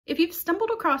If you've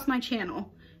stumbled across my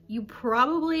channel, you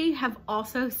probably have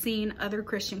also seen other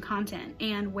Christian content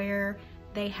and where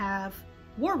they have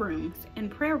war rooms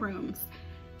and prayer rooms,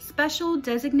 special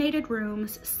designated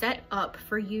rooms set up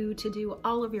for you to do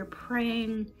all of your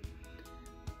praying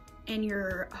and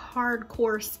your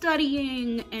hardcore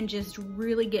studying and just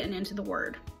really getting into the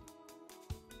word.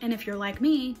 And if you're like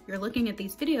me, you're looking at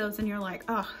these videos and you're like,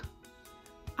 oh,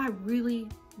 I really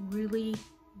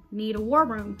need a war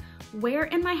room. Where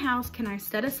in my house can I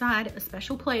set aside a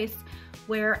special place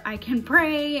where I can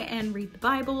pray and read the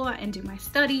Bible and do my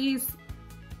studies?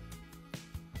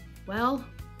 Well,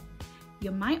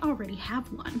 you might already have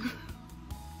one.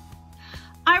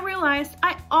 I realized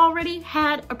I already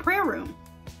had a prayer room.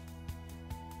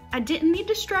 I didn't need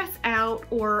to stress out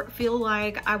or feel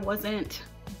like I wasn't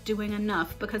doing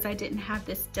enough because I didn't have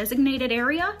this designated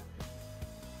area.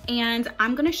 And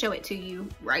I'm gonna show it to you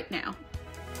right now.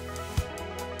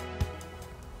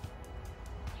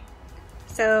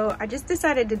 So I just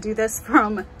decided to do this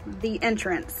from the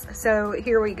entrance. So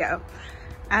here we go.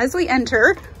 As we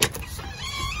enter,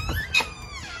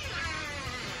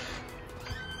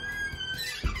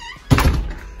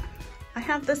 I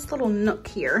have this little nook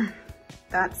here.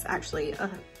 That's actually a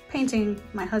painting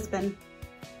my husband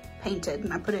painted,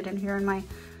 and I put it in here in my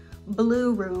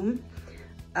blue room.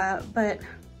 But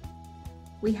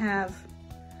we have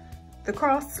the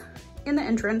cross in the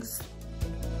entrance.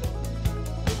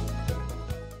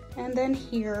 And then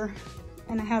here,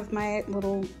 and I have my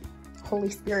little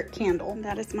Holy Spirit candle.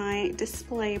 That is my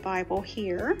display Bible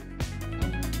here.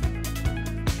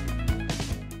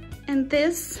 And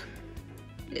this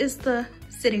is the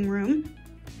sitting room.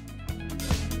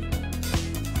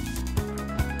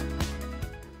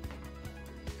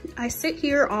 I sit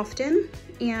here often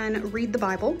and read the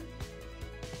Bible.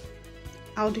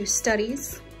 I'll do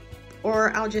studies,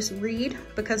 or I'll just read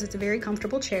because it's a very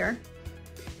comfortable chair.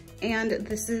 And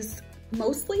this is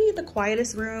mostly the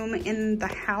quietest room in the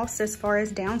house as far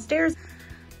as downstairs,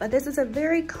 but this is a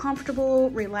very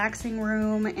comfortable, relaxing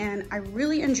room, and I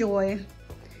really enjoy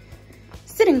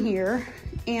sitting here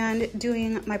and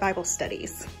doing my Bible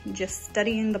studies, just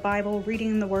studying the Bible,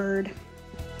 reading the Word.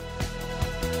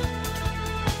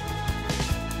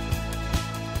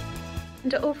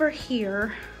 And over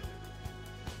here,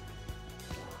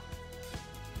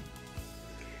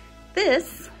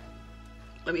 this,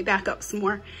 let me back up some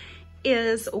more,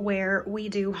 is where we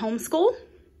do homeschool,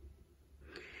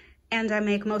 and I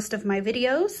make most of my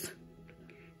videos.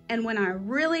 And when I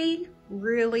really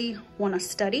want to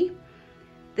study,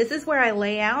 this is where I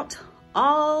lay out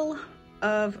all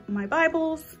of my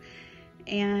Bibles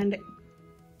and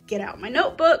get out my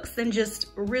notebooks and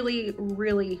just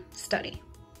really study.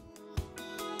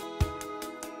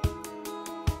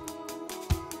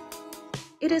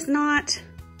 It is not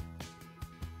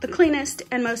the cleanest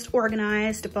and most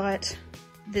organized, but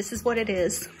this is what it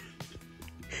is.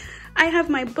 I have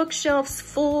my bookshelves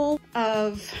full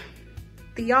of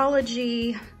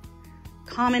theology,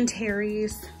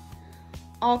 commentaries,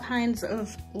 all kinds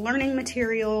of learning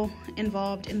material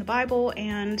involved in the Bible,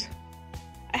 and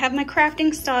I have my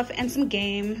crafting stuff and some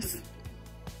games.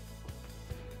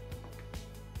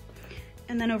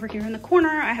 And then over here in the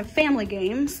corner, I have family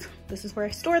games. This is where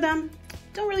I store them.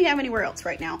 Don't really have anywhere else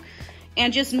right now.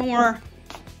 And just more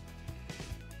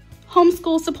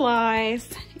homeschool supplies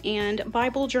and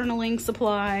Bible journaling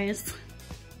supplies.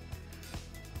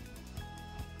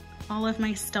 All of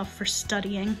my stuff for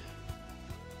studying.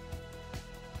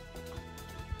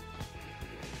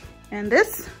 And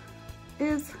this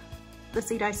is the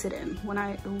seat I sit in when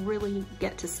I really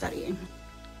get to studying.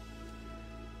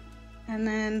 And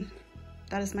then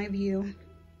that is my view.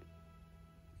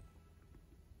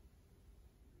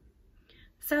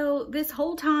 So this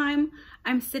whole time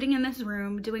I'm sitting in this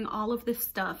room doing all of this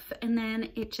stuff, and then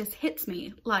it just hits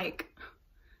me like,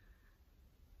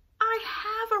 I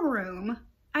have a room.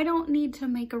 I don't need to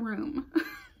make a room.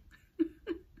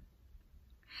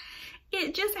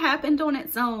 It just happened on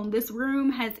its own. This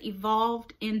room has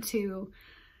evolved into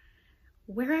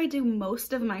where I do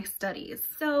most of my studies.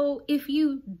 So if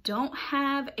you don't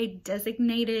have a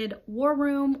designated war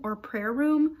room or prayer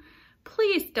room,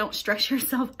 please don't stress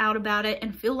yourself out about it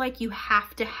and feel like you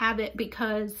have to have it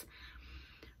because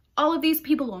all of these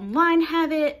people online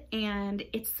have it, and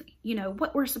it's, you know,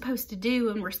 what we're supposed to do,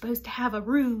 and we're supposed to have a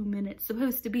room, and it's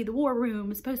supposed to be the war room,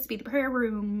 it's supposed to be the prayer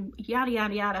room, yada,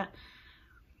 yada, yada.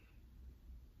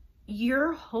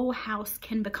 Your whole house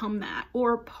can become that,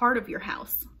 or part of your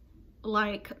house,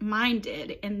 like mine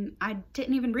did, and I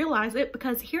didn't even realize it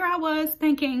because here I was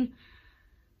thinking,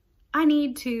 I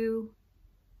need to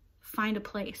find a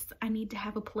place. I need to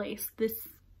have a place.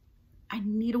 I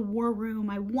need a war room.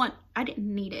 I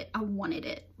didn't need it. I wanted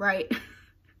it, right? And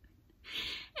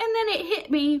then it hit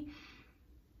me.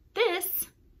 This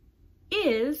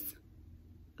is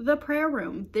the prayer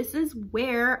room. This is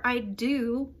where I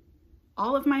do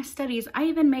all of my studies. I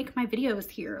even make my videos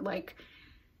here. Like,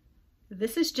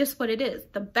 this is just what it is.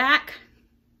 The back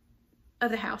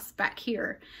of the house back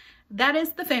here, that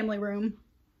is the family room.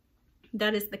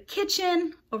 That is the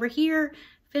kitchen over here,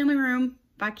 family room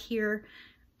back here,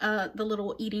 the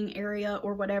little eating area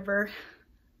or whatever.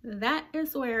 That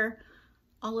is where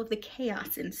all of the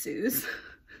chaos ensues.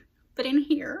 But in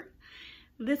here,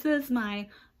 this is my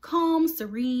calm,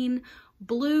 serene,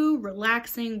 blue,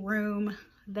 relaxing room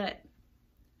that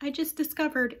I just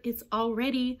discovered is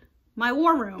already my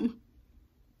war room.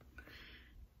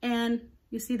 And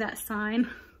you see that sign?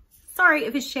 Sorry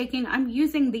if it's shaking. I'm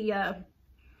using the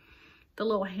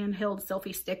little handheld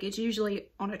selfie stick. It's usually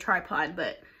on a tripod,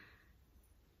 but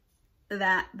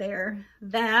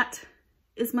that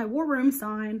is my war room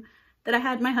sign that I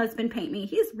had my husband paint me.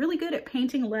 He's really good at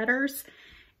painting letters.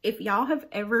 If y'all have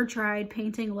ever tried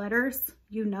painting letters,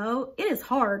 you know it is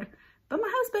hard, but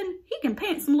my husband, he can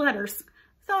paint some letters.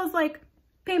 So I was like,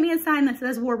 paint me a sign that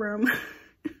says war room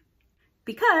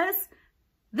because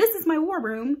this is my war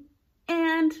room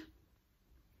and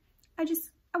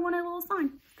I want a little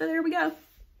sign. So there we go.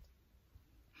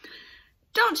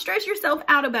 Don't stress yourself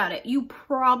out about it. You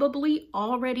probably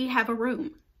already have a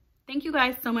room. Thank you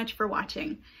guys so much for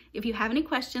watching. If you have any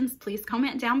questions, please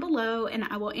comment down below and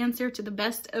I will answer to the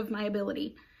best of my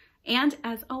ability. And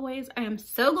as always, I am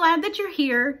so glad that you're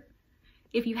here.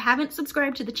 If you haven't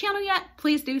subscribed to the channel yet,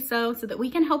 please do so that we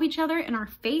can help each other in our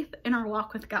faith and our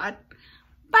walk with God.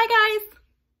 Bye guys.